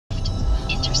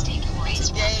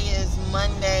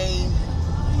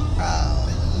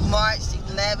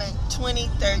11th,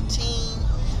 2013.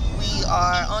 We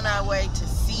are on our way to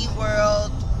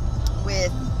SeaWorld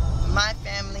with my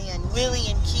family, and Willie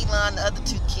and Keelan, the other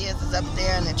two kids, is up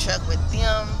there in the truck with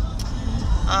them.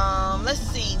 Let's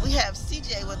see, we have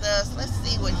CJ with us. Let's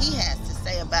see what he has to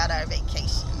say about our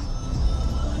vacation.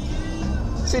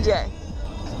 CJ,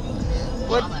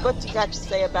 what you got to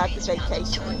say about the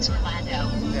vacation?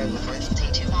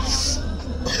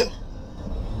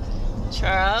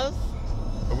 Charles?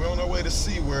 We're on our way to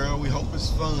SeaWorld. We hope it's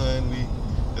fun.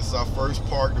 This is our first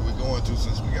park that we're going to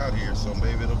since we got here, so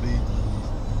maybe it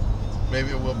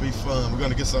will be fun. We're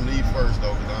gonna get something to eat first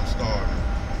though, because I'm starving.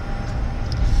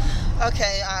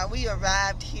 Okay, we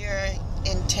arrived here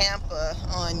in Tampa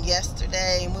on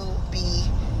yesterday. We'll be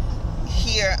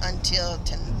here until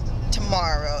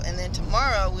tomorrow, and then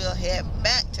tomorrow we'll head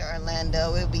back to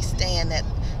Orlando. We'll be staying at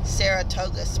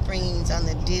Saratoga Springs on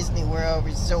the Disney World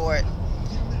Resort,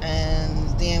 and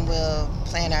then we'll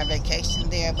plan our vacation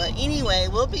there. But anyway,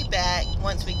 we'll be back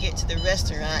once we get to the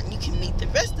restaurant, and you can meet the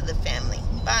rest of the family.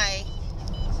 Bye.